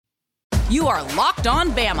You are Locked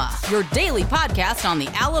On Bama, your daily podcast on the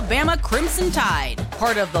Alabama Crimson Tide.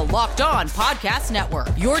 Part of the Locked On Podcast Network,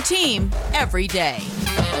 your team every day.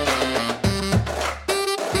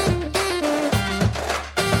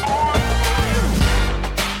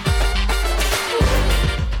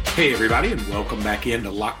 Hey, everybody, and welcome back into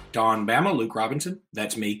Locked On Bama. Luke Robinson,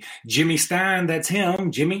 that's me. Jimmy Stein, that's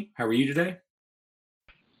him. Jimmy, how are you today?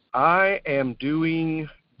 I am doing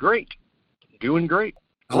great.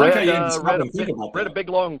 I like how you didn't stop read and think about that. I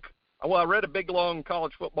read a big long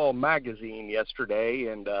college football magazine yesterday,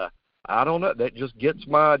 and I don't know, that just gets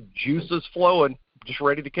my juices flowing, just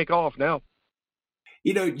ready to kick off now.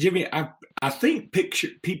 You know, Jimmy, I think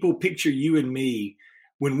people picture you and me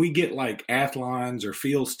when we get like Athlons or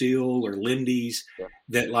Field Steel or Lindy's,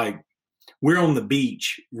 that like we're on the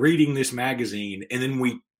beach reading this magazine, and then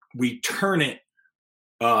we turn it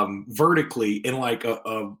vertically, and like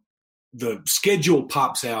the schedule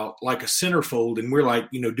pops out like a centerfold, and we're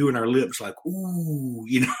like, doing our lips like, ooh,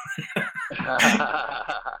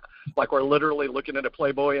 Like we're literally looking at a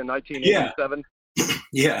Playboy in 1987.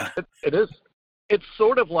 Yeah. It is. It's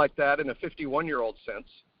sort of like that in a 51-year-old sense.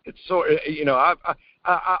 It's so,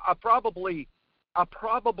 I probably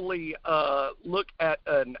look at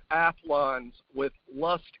an Athlons with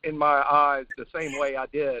lust in my eyes the same way I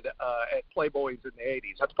did at Playboys in the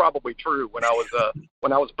 80s. That's probably true when I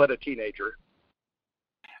was but a teenager.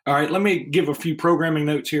 All right, let me give a few programming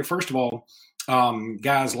notes here. First of all,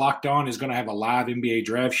 guys, Locked On is going to have a live NBA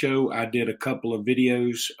draft show. I did a couple of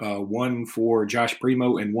videos, one for Josh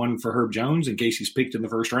Primo and one for Herb Jones in case he's picked in the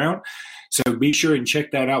first round. So be sure and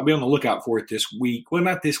check that out. Be on the lookout for it this week. Well,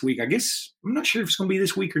 not this week. I guess I'm not sure if it's going to be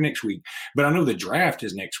this week or next week, but I know the draft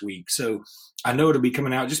is next week. So I know it'll be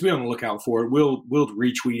coming out. Just be on the lookout for it. We'll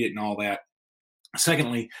retweet it and all that.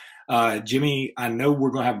 Secondly, Jimmy, I know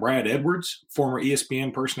we're going to have Brad Edwards, former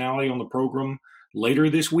ESPN personality, on the program later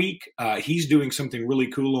this week. He's doing something really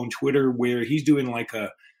cool on Twitter where he's doing like a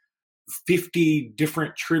 50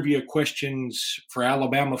 different trivia questions for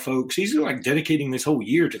Alabama folks. He's like dedicating this whole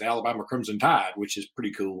year to the Alabama Crimson Tide, which is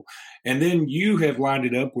pretty cool. And then you have lined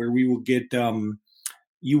it up where we will get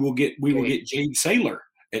Jade Sailor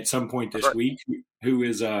at some point this week, who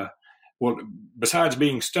is well, besides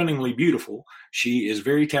being stunningly beautiful, she is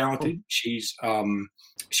very talented. She's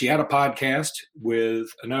she had a podcast with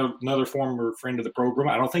another former friend of the program.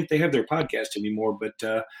 I don't think they have their podcast anymore,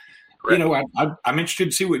 but I'm interested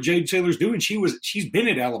to see what Jade Sailor's doing. She's been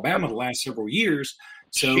at Alabama the last several years.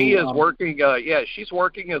 So she is working. She's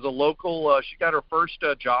working as a local. She got her first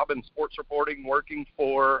job in sports reporting, working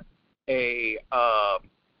for an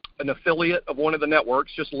affiliate of one of the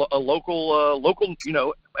networks. Just a local.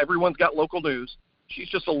 Everyone's got local news. She's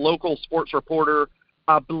just a local sports reporter.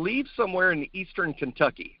 I believe somewhere in eastern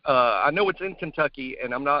Kentucky. I know it's in Kentucky,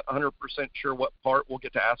 and I'm not 100% sure what part. We'll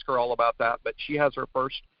get to ask her all about that. But she has her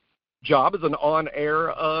first job as an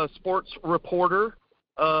on-air sports reporter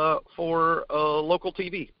for local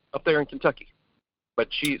TV up there in Kentucky. But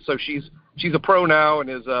she's a pro now and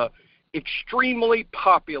is extremely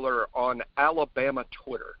popular on Alabama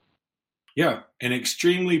Twitter. Yeah, and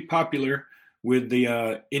extremely popular with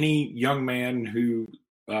the any young man who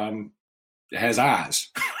has eyes.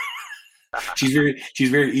 She's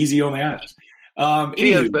very easy on the eyes.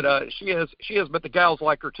 She is, but the gals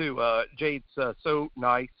like her too. Jade's so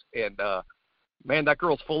nice, and man, that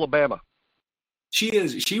girl's full of Bama. She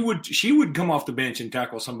is. She would come off the bench and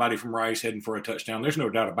tackle somebody from Rice heading for a touchdown. There's no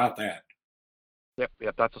doubt about that. Yep,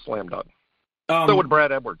 that's a slam dunk. So would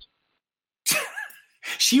Brad Edwards.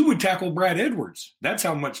 She would tackle Brad Edwards. That's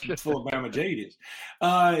how much full of Bama Jade is.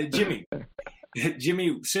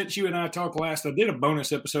 Jimmy, since you and I talked last, I did a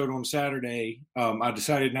bonus episode on Saturday. I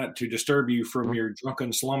decided not to disturb you from your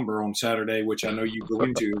drunken slumber on Saturday, which I know you go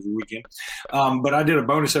into every weekend. But I did a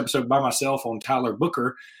bonus episode by myself on Tyler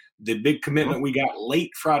Booker, the big commitment we got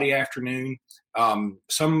late Friday afternoon.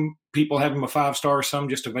 Some people have him a 5-star, some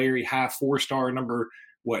just a very high 4-star number,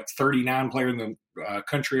 39 player in the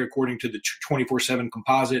country, according to the 24/7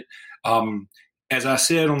 composite. As I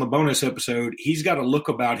said on the bonus episode, he's got a look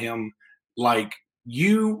about him like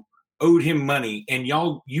you owed him money and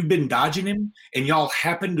you've been dodging him, and y'all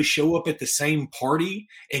happened to show up at the same party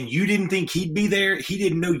and you didn't think he'd be there. He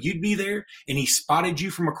didn't know you'd be there, and he spotted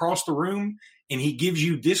you from across the room, and he gives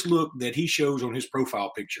you this look that he shows on his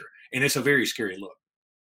profile picture. And it's a very scary look.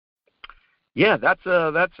 Yeah, that's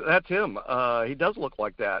him. He does look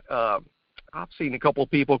like that. I've seen a couple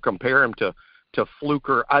of people compare him to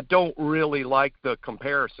Fluker. I don't really like the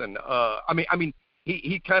comparison. I mean,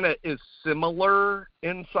 he kind of is similar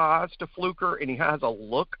in size to Fluker, and he has a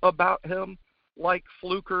look about him like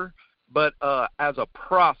Fluker. But as a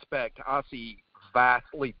prospect, I see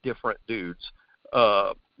vastly different dudes.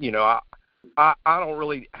 I don't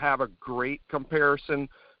really have a great comparison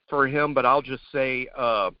for him, but I'll just say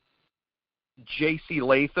J.C.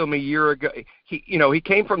 Latham a year ago. He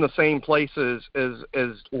came from the same places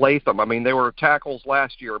as Latham. I mean, they were tackles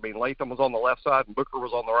last year. I mean, Latham was on the left side and Booker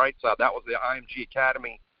was on the right side. That was the IMG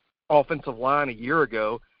Academy offensive line a year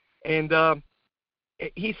ago, and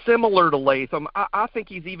he's similar to Latham. I think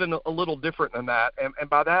he's even a little different than that, and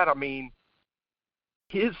by that I mean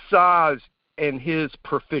his size and his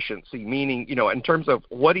proficiency, meaning, in terms of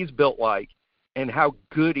what he's built like and how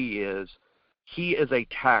good he is a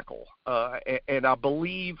tackle. And I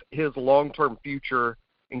believe his long-term future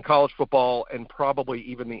in college football and probably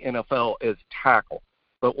even the NFL is tackle.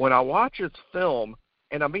 But when I watch his film,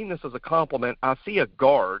 and I mean this as a compliment, I see a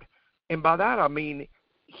guard, and by that I mean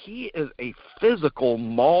he is a physical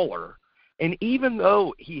mauler. And even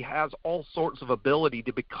though he has all sorts of ability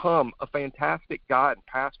to become a fantastic guy in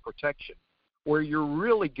pass protection, where you're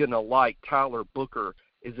really going to like Tyler Booker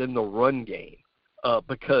is in the run game,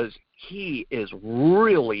 because he is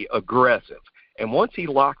really aggressive. And once he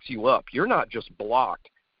locks you up, you're not just blocked.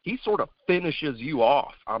 He sort of finishes you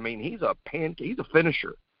off. I mean, he's a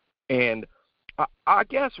finisher. And I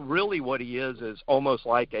guess really what he is almost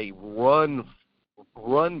like a run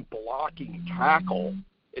blocking tackle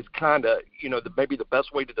is kind of, maybe the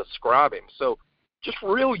best way to describe him. So just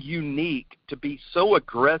real unique to be so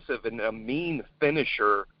aggressive and a mean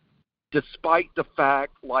finisher, despite the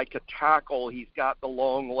fact, like a tackle, he's got the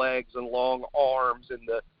long legs and long arms and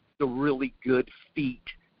the really good feet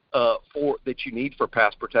that you need for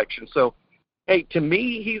pass protection. So, hey, to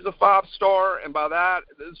me, he's a 5-star, and by that,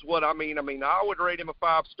 this is what I mean. I mean, I would rate him a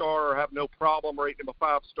 5-star or have no problem rating him a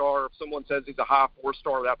 5-star. If someone says he's a high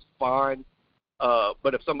 4-star, that's fine.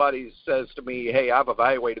 But if somebody says to me, hey, I've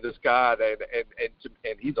evaluated this guy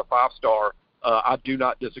and he's a 5-star, I do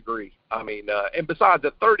not disagree. I mean, and besides,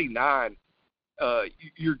 at 39,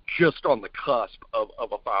 you're just on the cusp of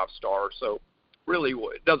a 5-star. So really,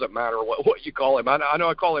 it doesn't matter what you call him. I know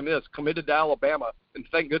I call him this, committed to Alabama, and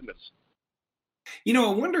thank goodness. I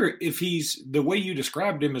wonder if the way you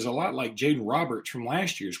described him is a lot like Jaden Roberts from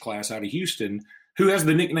last year's class out of Houston, who has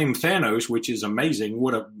the nickname Thanos, which is amazing.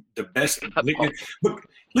 The best nickname. But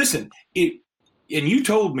listen, and you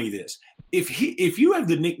told me this. If you have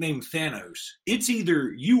the nickname Thanos, it's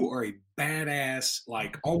either you are a badass,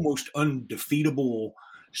 like almost undefeatable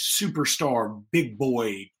superstar, big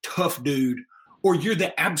boy, tough dude, or you're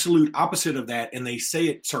the absolute opposite of that, and they say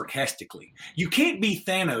it sarcastically. You can't be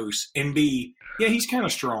Thanos and be, he's kind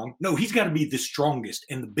of strong. No, he's got to be the strongest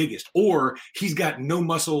and the biggest, or he's got no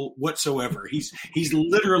muscle whatsoever. He's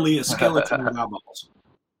literally a skeleton with eyeballs.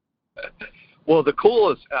 Well, the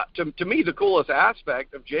coolest, to me, the coolest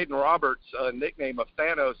aspect of Jaden Roberts' nickname of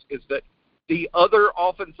Thanos is that the other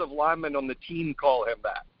offensive linemen on the team call him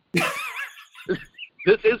that.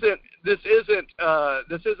 This isn't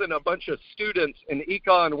a bunch of students in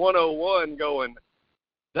Econ 101 going,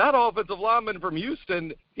 that offensive lineman from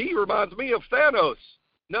Houston, he reminds me of Thanos.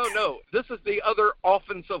 No, this is the other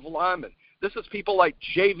offensive lineman. This is people like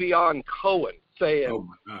Javion Cohen saying,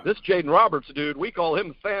 this Jaden Roberts dude, we call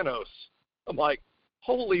him Thanos. I'm like,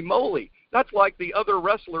 holy moly. That's like the other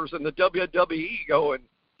wrestlers in the WWE going,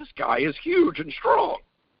 this guy is huge and strong.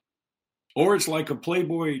 Or it's like a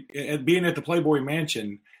Playboy, being at the Playboy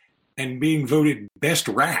Mansion and being voted best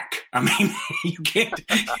rack. I mean, you can't,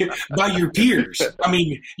 by your peers. I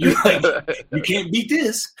mean, you can't beat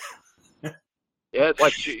this. Yeah, it's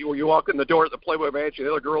like when you walk in the door at the Playboy Mansion,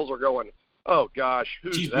 the other girls are going, oh, gosh,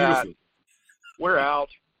 who's that? Beautiful. We're out.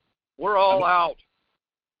 We're all out.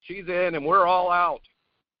 She's in and we're all out.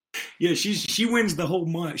 Yeah, she wins the whole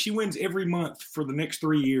month. She wins every month for the next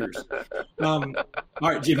 3 years. All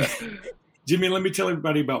right, Jimmy, let me tell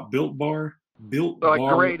everybody about Built Bar. Built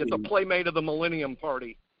Bar. Great. It's a playmate of the Millennium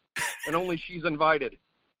Party, and only she's invited.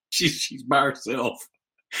 She's by herself.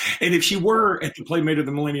 And if she were at the Playmate of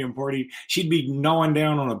the Millennium Party, she'd be gnawing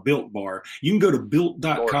down on a Built Bar. You can go to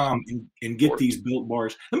Built.com and get these Built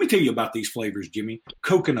Bars. Let me tell you about these flavors, Jimmy.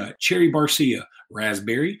 Coconut, cherry barcia,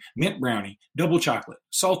 raspberry, mint brownie, double chocolate,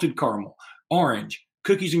 salted caramel, orange,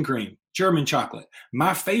 cookies and cream, German chocolate.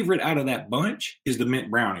 My favorite out of that bunch is the mint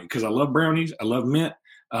brownie because I love brownies. I love mint.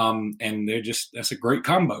 And that's a great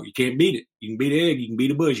combo. You can't beat it. You can beat egg, you can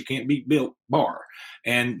beat a buzz, you can't beat Built Bar.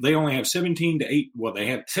 And they only have 17 to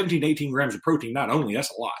 18 grams of protein. Not only, that's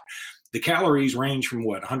a lot. The calories range from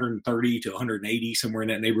 130 to 180, somewhere in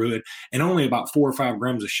that neighborhood, and only about 4 or 5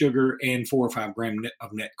 grams of sugar and 4 or 5 grams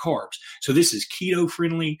of net carbs. So this is keto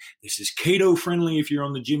friendly. This is keto friendly if you're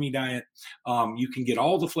on the Jimmy diet. You can get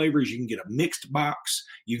all the flavors. You can get a mixed box.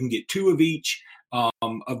 You can get 2 of each.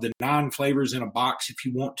 Of the 9 flavors in a box if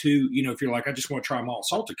you want to. If you're like, I just want to try them all.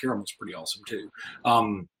 Salted caramel is pretty awesome too.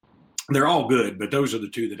 They're all good, but those are the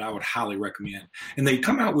 2 that I would highly recommend. And they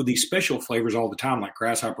come out with these special flavors all the time, like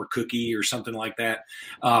grasshopper cookie or something like that.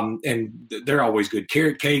 And they're always good.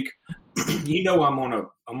 Carrot cake. I'm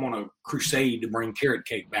on a crusade to bring carrot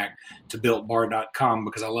cake back to BuiltBar.com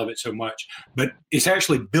because I love it so much. But it's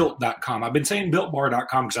actually Built.com. I've been saying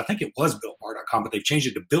BuiltBar.com because I think it was BuiltBar.com, but they've changed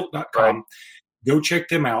it to Built.com. Right. Go check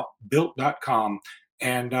them out, Built.com.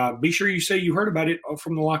 And be sure you say you heard about it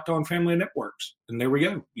from the Locked On Family Networks. And there we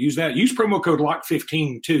go. Use that. Use promo code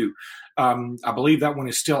LOCK15 too. I believe that one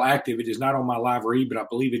is still active. It is not on my live read, but I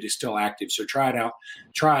believe it is still active. So try it out.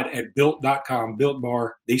 Try it at Built.com, Built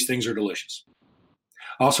Bar. These things are delicious.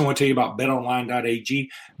 I also want to tell you about BetOnline.ag.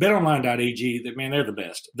 BetOnline.ag, man, they're the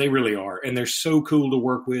best. They really are. And they're so cool to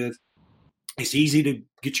work with. It's easy to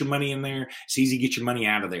get your money in there. It's easy to get your money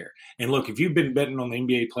out of there. And look, if you've been betting on the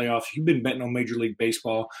NBA playoffs, you've been betting on Major League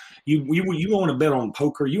Baseball, you want to bet on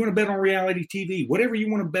poker, you want to bet on reality TV, whatever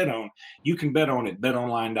you want to bet on, you can bet on it,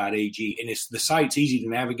 betonline.ag. And the site's easy to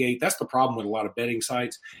navigate. That's the problem with a lot of betting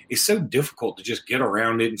sites. It's so difficult to just get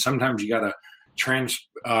around it. And sometimes you got to transfer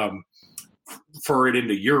it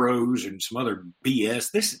into euros and some other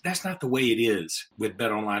BS. That's not the way it is with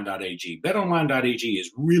betonline.ag. Betonline.ag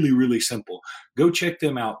is really, really simple. Go check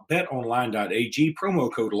them out. Betonline.ag,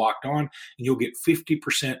 promo code locked on, and you'll get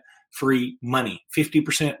 50% free money,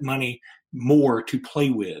 50% money more to play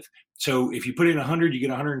with. So if you put in 100, you get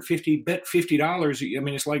 150, bet $50. I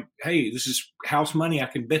mean, it's like, hey, this is house money. I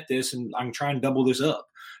can bet this and I can try and double this up.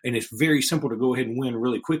 And it's very simple to go ahead and win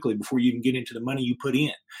really quickly before you even get into the money you put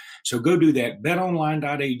in. So go do that.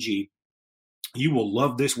 BetOnline.ag. You will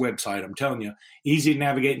love this website. I'm telling you, easy to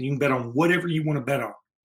navigate, and you can bet on whatever you want to bet on,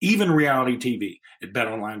 even reality TV at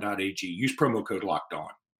BetOnline.ag. Use promo code Locked On.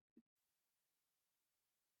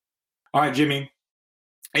 All right, Jimmy.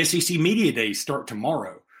 SEC Media Days start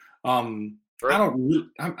tomorrow. I'm not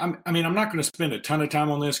going to spend a ton of time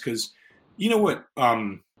on this because you know what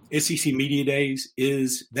SEC Media Days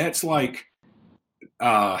is? That's like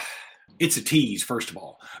it's a tease, first of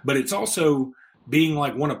all, but it's also being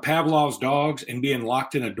like one of Pavlov's dogs and being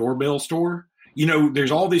locked in a doorbell store.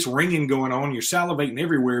 There's all this ringing going on. You're salivating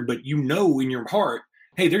everywhere, but in your heart,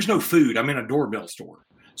 hey, there's no food. I'm in a doorbell store.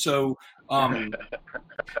 So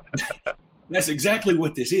that's exactly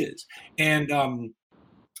what this is. And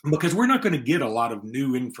because we're not going to get a lot of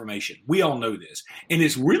new information. We all know this. And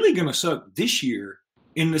it's really going to suck this year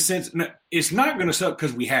in the sense – it's not going to suck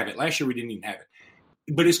because we have it. Last year we didn't even have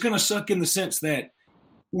it. But it's going to suck in the sense that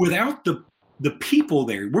without the people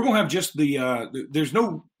there, we're going to have just there's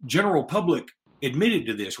no general public admitted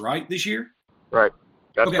to this, right, this year? Right.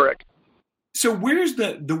 That's correct. So where's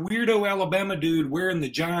the weirdo Alabama dude wearing the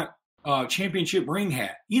giant championship ring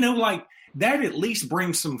hat? That at least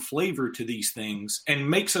brings some flavor to these things and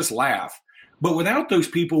makes us laugh. But without those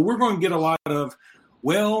people, we're going to get a lot of,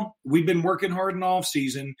 well, we've been working hard in the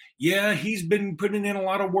offseason. Yeah, he's been putting in a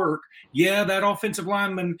lot of work. Yeah, that offensive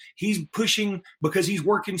lineman, he's pushing because he's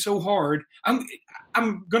working so hard. I'm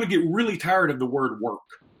going to get really tired of the word work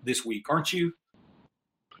this week, aren't you?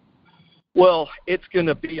 Well, it's going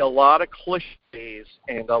to be a lot of cliches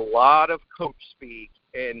and a lot of coach speak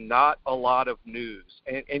and not a lot of news.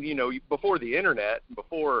 And before the internet,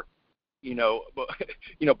 before,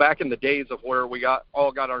 back in the days of where we got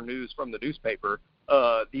our news from the newspaper,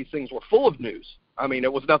 these things were full of news. I mean,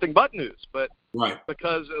 it was nothing but news. But right.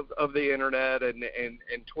 Because of the internet and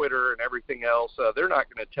Twitter and everything else, they're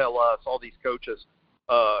not going to tell us, all these coaches,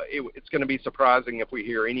 it's going to be surprising if we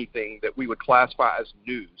hear anything that we would classify as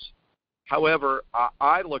news. However,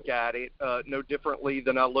 I look at it no differently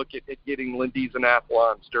than I look at getting Lindy's and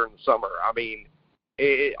Athlons during the summer. I mean,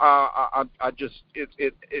 it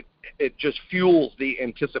just fuels the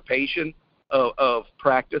anticipation of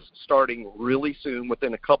practice starting really soon,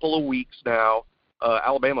 within a couple of weeks now.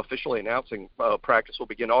 Alabama officially announcing practice will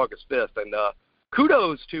begin August 5th. And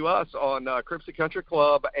kudos to us on Crimson Country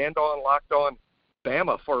Club and on Locked On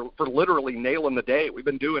Bama for literally nailing the day. We've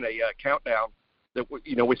been doing a countdown that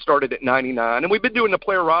we started at 99, and we've been doing the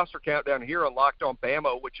player roster countdown here on Locked On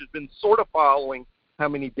Bama, which has been sort of following how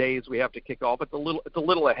many days we have to kick off. It's a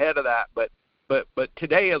little ahead of that, but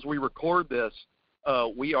today, as we record this,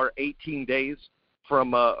 we are 18 days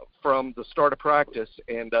from the start of practice,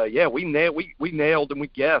 and we nailed and we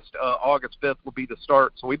guessed August 5th will be the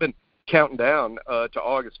start. So we've been counting down to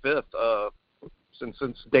August 5th since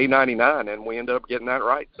day 99, and we ended up getting that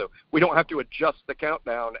right. So we don't have to adjust the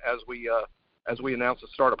countdown as we announce the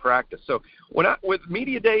start of practice. So with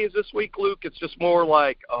media days this week, Luke, it's just more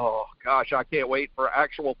like, oh gosh, I can't wait for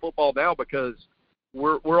actual football now because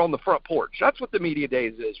we're on the front porch. That's what the media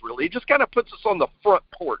days is, really. It just kind of puts us on the front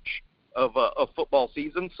porch of football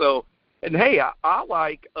season. So, and hey, I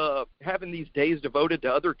like having these days devoted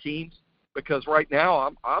to other teams because right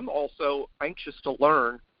now I'm also anxious to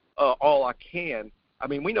learn all I can. I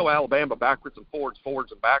mean, we know Alabama backwards and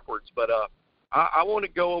forwards and backwards, but I want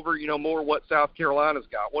to go over, more what South Carolina's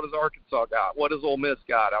got. What does Arkansas got? What does Ole Miss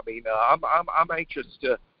got? I mean, I'm anxious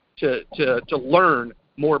to learn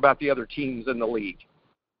more about the other teams in the league.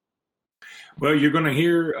 Well, you're going to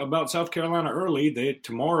hear about South Carolina early.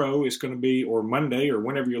 Tomorrow is going to be, or Monday, or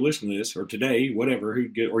whenever you listen to this, or today, whatever,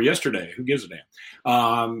 or yesterday, who gives a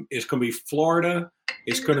damn? It's going to be Florida.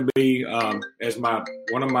 It's going to be, as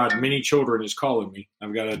one of my many children is calling me.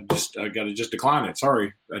 I've got to just decline it.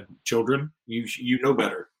 Sorry, children, you know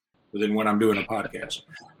better than when I'm doing a podcast.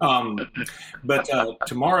 But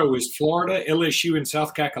tomorrow is Florida, LSU, and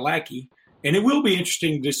South Kakalaki, and it will be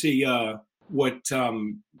interesting to see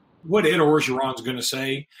what Ed Orgeron's going to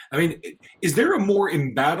say. I mean, is there a more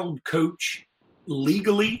embattled coach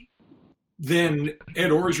legally than Ed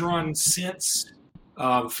Orgeron since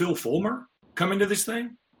Phil Fulmer come into this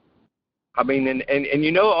thing? I mean,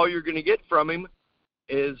 and all you're going to get from him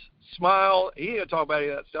is smile. He ain't going to talk about any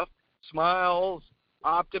of that stuff. Smiles,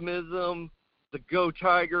 optimism, the Go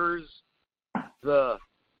Tigers, the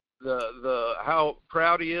how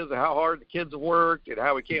proud he is and how hard the kids have worked and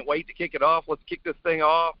how we can't wait to kick it off. Let's kick this thing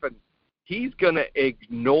off. And he's going to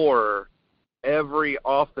ignore every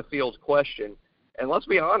off-the-field question. And let's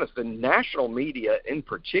be honest, the national media in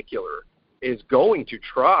particular is going to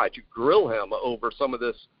try to grill him over some of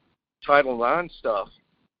this Title IX stuff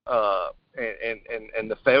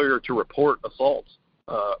and the failure to report assaults.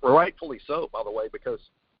 Rightfully so, by the way,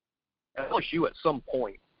 because LSU at some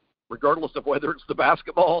point, regardless of whether it's the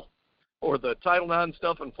basketball or the Title IX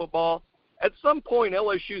stuff in football, at some point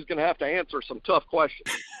LSU is going to have to answer some tough questions.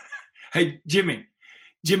 Hey, Jimmy,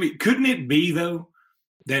 couldn't it be, though,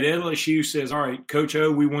 that LSU says, all right, Coach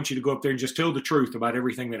O, we want you to go up there and just tell the truth about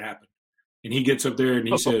everything that happened. And he gets up there and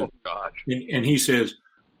he says, and he says,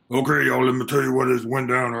 okay, y'all, let me tell you what went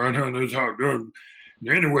down right here. That's how it done.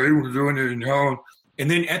 Anyway, we're doing it in how. And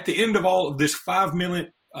then at the end of all of this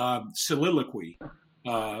 5-minute soliloquy,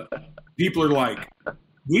 people are like,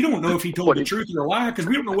 we don't know if he told the truth or a lie because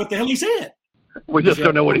we don't know what the hell he said. We just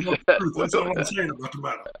don't know what he said. That's all I'm saying about the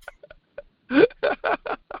matter.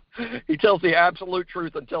 He tells the absolute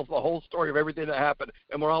truth and tells the whole story of everything that happened,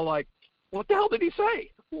 and we're all like, what the hell did he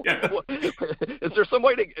say? Yeah. Is there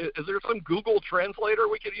some Google translator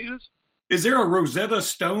we could use? Is there a Rosetta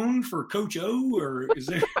Stone for Coach O, or is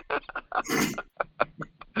there?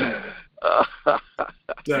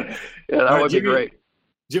 That would be great.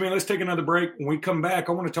 Jimmy, let's take another break. When we come back,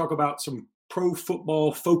 I want to talk about some pro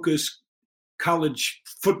football focus college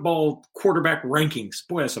football quarterback rankings.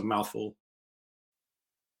 Boy, that's a mouthful.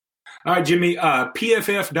 All right, Jimmy,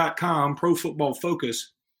 PFF.com, Pro Football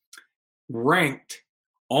Focus, ranked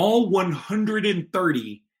all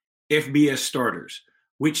 130 FBS starters,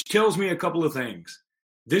 which tells me a couple of things.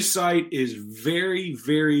 This site is very,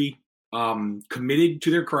 very committed to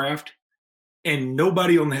their craft, and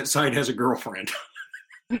nobody on that site has a girlfriend.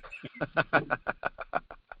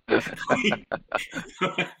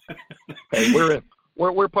 Hey,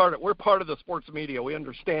 we're part of the sports media. We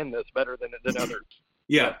understand this better than others.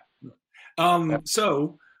 Yeah.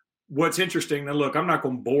 So what's interesting, now look, I'm not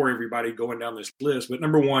going to bore everybody going down this list, but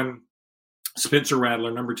number 1, Spencer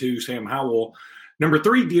Rattler. Number 2, Sam Howell. Number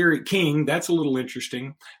 3, Derek King. That's a little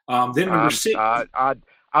interesting. Then number 6. I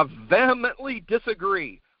vehemently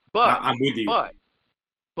disagree. But I'm with you.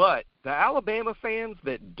 But the Alabama fans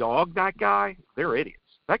that dog that guy, they're idiots.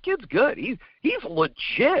 That kid's good. He's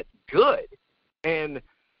legit good. And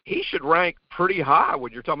he should rank pretty high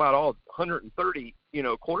when you're talking about all 130,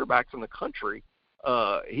 quarterbacks in the country.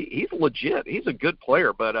 He's legit. He's a good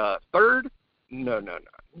player. But third, no.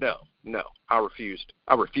 I refuse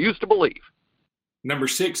to believe. Number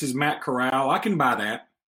 6 is Matt Corral. I can buy that.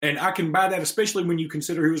 And I can buy that, especially when you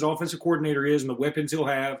consider who his offensive coordinator is and the weapons he'll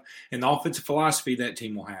have and the offensive philosophy that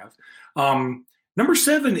team will have. Number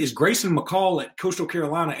 7 is Grayson McCall at Coastal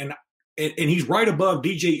Carolina, and he's right above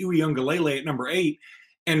DJ Uiagalelei at number 8.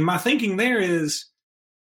 And my thinking there is,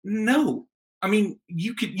 no. I mean,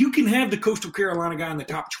 you can have the Coastal Carolina guy in the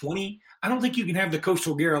top 20. I don't think you can have the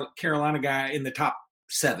Coastal Carolina guy in the top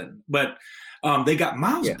 7. But they got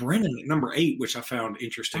Miles Brennan at number 8, which I found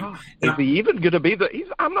interesting. Is he even going to be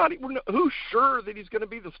I'm not even who's sure that he's going to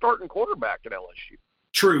be the starting quarterback at LSU.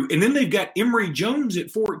 True. And then they've got Emory Jones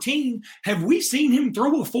at 14. Have we seen him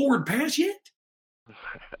throw a forward pass yet?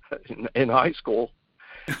 In high school.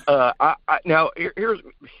 Now here's,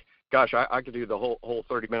 gosh, I could do the whole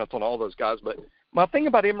 30 minutes on all those guys, but my thing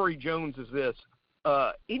about Emory Jones is this: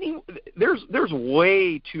 there's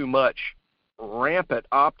way too much rampant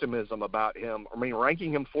optimism about him. I mean,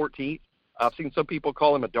 ranking him 14th. I've seen some people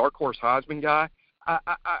call him a dark horse Heisman guy.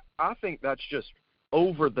 I think that's just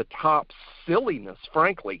over the top silliness,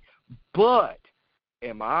 frankly. But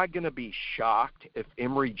am I going to be shocked if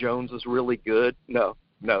Emory Jones is really good? No,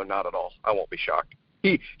 not at all. I won't be shocked.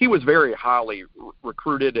 He was very highly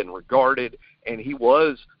recruited and regarded, and he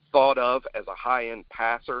was thought of as a high-end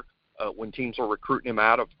passer when teams were recruiting him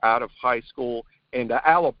out of high school. And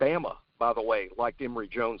Alabama, by the way, liked Emory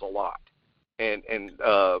Jones a lot.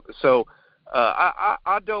 So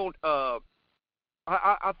I don't.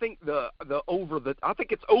 I think I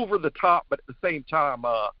think it's over the top, but at the same time,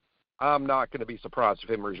 I'm not going to be surprised if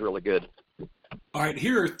Emory's really good. All right,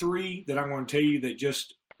 here are 3 that I'm going to tell you that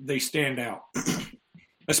they stand out,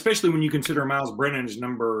 especially when you consider Miles Brennan is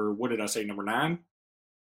number 9.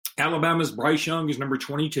 Alabama's Bryce Young is number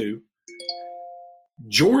 22.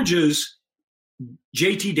 Georgia's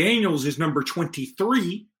JT Daniels is number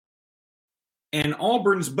 23. And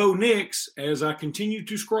Auburn's Bo Nix, as I continue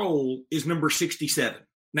to scroll, is number 67.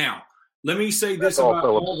 Now, let me say this about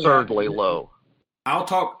also absurdly low.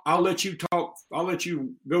 I'll let you talk. I'll let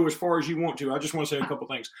you go as far as you want to. I just want to say a couple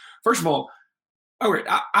things. First of all right,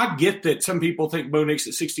 I get that some people think Bo Nix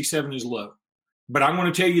at 67 is low. But I'm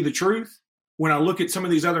going to tell you the truth. When I look at some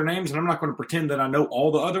of these other names, and I'm not going to pretend that I know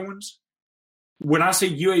all the other ones, when I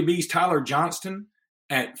see UAB's Tyler Johnston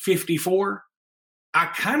at 54, I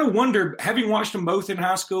kind of wonder, having watched them both in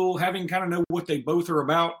high school, having kind of know what they both are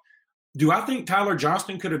about, do I think Tyler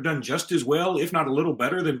Johnston could have done just as well, if not a little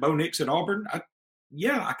better, than Bo Nix at Auburn? I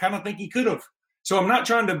kind of think he could have. So I'm not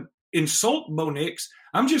trying to insult Bo Nix.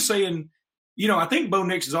 I'm just saying, I think Bo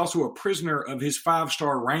Nix is also a prisoner of his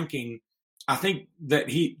 5-star ranking. I think that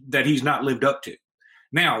he's not lived up to.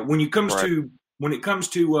 Now, when it comes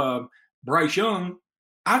to Bryce Young,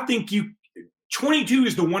 I think 22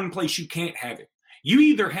 is the one place you can't have it. You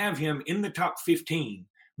either have him in the top 15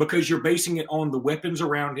 because you're basing it on the weapons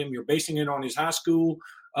around him. You're basing it on his high school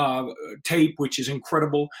tape, which is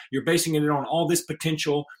incredible. You're basing it on all this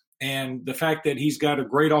potential and the fact that he's got a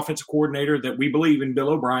great offensive coordinator that we believe in, Bill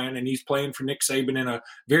O'Brien, and he's playing for Nick Saban in a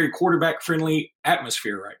very quarterback-friendly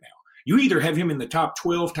atmosphere right now. You either have him in the top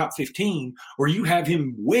 12, top 15, or you have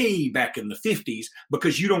him way back in the 50s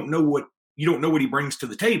because you don't know what he brings to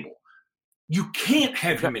the table. You can't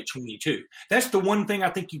have him at 22. That's the one thing I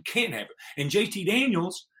think you can't have. And JT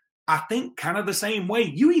Daniels, I think kind of the same way.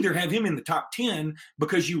 You either have him in the top 10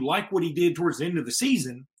 because you like what he did towards the end of the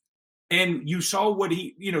season, and you saw what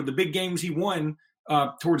the big games he won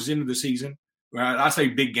towards the end of the season. I say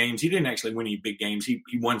big games. He didn't actually win any big games. He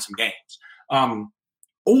won some games.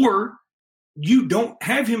 Or you don't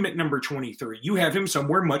have him at number 23. You have him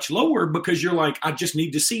somewhere much lower because you're like, I just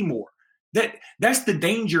need to see more. That's the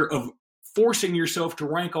danger of forcing yourself to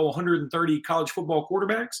rank all 130 college football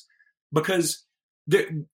quarterbacks, because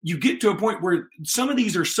you get to a point where some of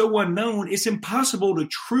these are so unknown, it's impossible to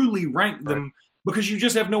truly rank them because you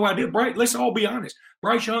just have no idea. Let's all be honest.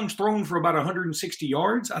 Bryce Young's thrown for about 160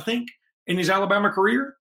 yards, I think, in his Alabama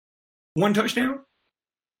career. 1 touchdown.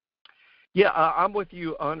 Yeah, I'm with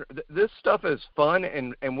you on this stuff is fun,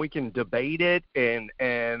 and we can debate it and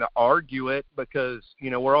argue it because,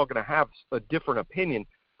 we're all going to have a different opinion.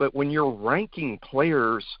 But when you're ranking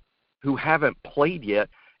players who haven't played yet,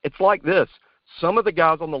 it's like this. Some of the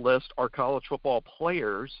guys on the list are college football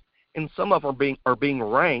players, and some of them are being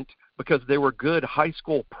ranked because they were good high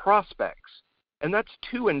school prospects. And that's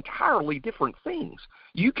 2 entirely different things.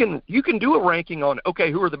 You can do a ranking on,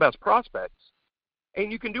 okay, who are the best prospects?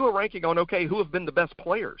 And you can do a ranking on, okay, who have been the best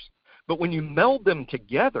players. But when you meld them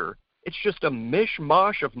together, it's just a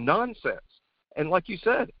mishmash of nonsense. And like you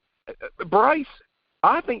said,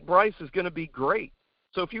 I think Bryce is going to be great.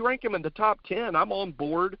 So if you rank him in the top 10, I'm on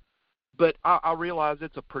board. But I realize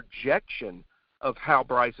it's a projection of how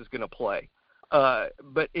Bryce is going to play.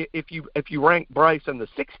 But if you rank Bryce in the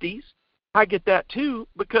 60s, I get that too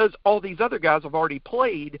because all these other guys have already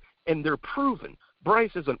played and they're proven.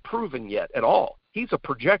 Bryce isn't proven yet at all. He's a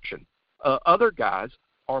projection. Other guys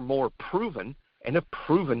are more proven and have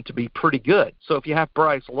proven to be pretty good. So if you have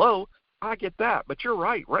Bryce low, I get that. But you're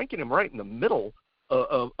right. Ranking him right in the middle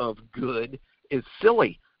of good is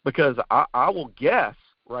silly because I will guess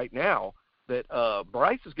right now that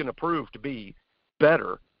Bryce is going to prove to be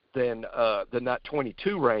better than that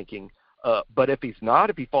 22 ranking. But if he's not,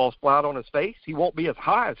 if he falls flat on his face, he won't be as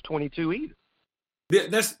high as 22 either.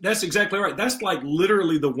 That's exactly right. That's like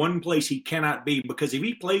literally the one place he cannot be, because if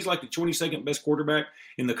he plays like the 22nd best quarterback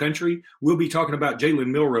in the country, we'll be talking about Jalen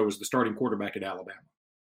Milroe as the starting quarterback at Alabama.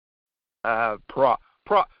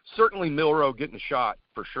 Certainly Milroe getting a shot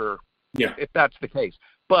for sure. Yeah, if that's the case.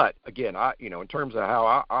 But again, in terms of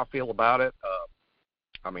how I feel about it,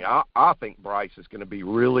 I think Bryce is going to be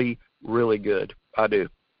really, really good. I do.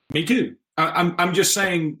 Me too. I'm just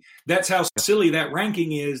saying that's how silly that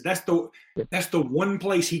ranking is. That's the one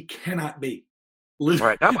place he cannot be.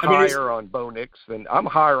 Right. I'm higher on Bo Nix than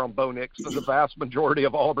the vast majority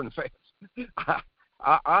of Auburn fans.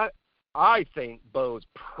 I think Bo's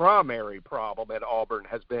primary problem at Auburn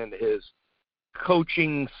has been his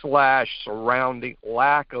coaching / lack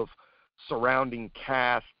of surrounding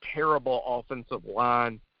cast, terrible offensive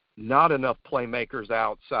line, not enough playmakers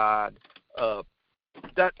outside.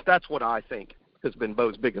 That's what I think has been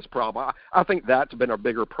Bo's biggest problem. I think that's been a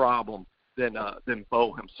bigger problem than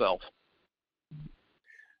Bo himself.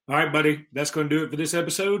 All right, buddy. That's going to do it for this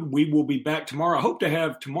episode. We will be back tomorrow. I hope to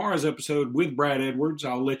have tomorrow's episode with Brad Edwards.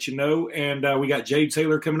 I'll let you know. And we got Jade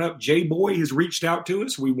Taylor coming up. J-Boy has reached out to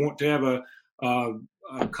us. We want to have a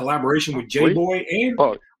collaboration with J-Boy and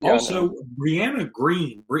also Brenna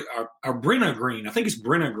Green. I think it's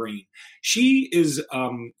Brenna Green. She is a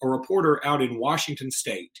reporter out in Washington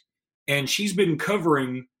State, and she's been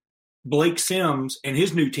covering Blake Sims and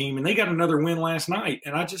his new team, and they got another win last night.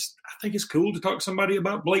 And I think it's cool to talk to somebody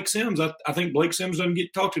about Blake Sims. I think Blake Sims doesn't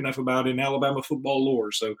get talked enough about in Alabama football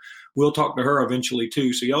lore, so we'll talk to her eventually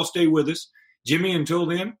too. So y'all stay with us. Jimmy, until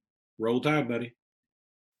then, roll tide, buddy.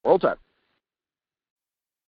 Roll tide.